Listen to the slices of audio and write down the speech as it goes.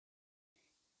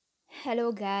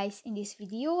Hello guys, in this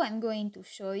video I'm going to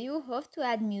show you how to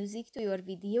add music to your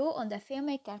video on the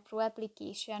Filmmaker Pro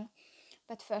application.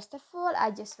 But first of all,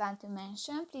 I just want to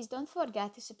mention, please don't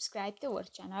forget to subscribe to our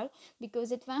channel,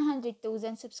 because at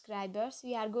 100,000 subscribers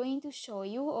we are going to show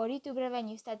you our YouTube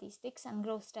revenue statistics and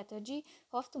growth strategy,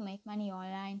 how to make money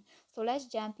online. So let's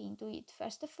jump into it.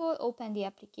 First of all, open the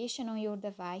application on your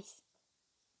device.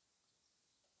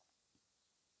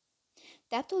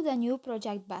 Tap to the New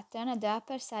Project button at the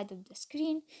upper side of the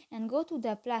screen and go to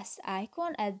the plus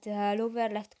icon at the lower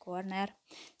left corner.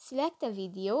 Select a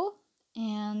video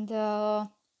and go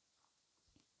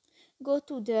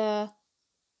to the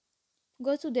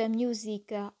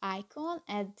music icon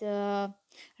at the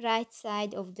right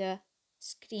side of the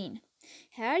screen.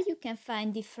 Here you can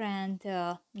find different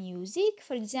music.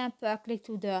 For example, click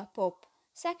to the pop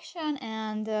section,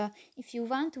 and if you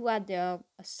want to add a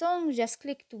song, just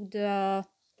click to the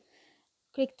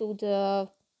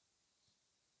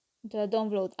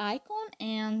download icon,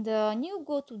 and you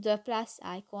go to the plus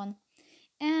icon,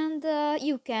 and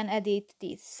you can edit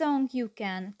this song, you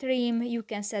can trim, you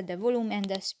can set the volume and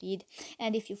the speed,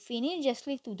 and if you finish, just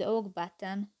click to the OK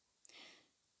button.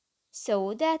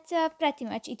 So that's pretty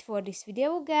much it for this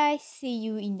video, guys. See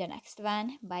you in the next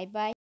one. Bye bye.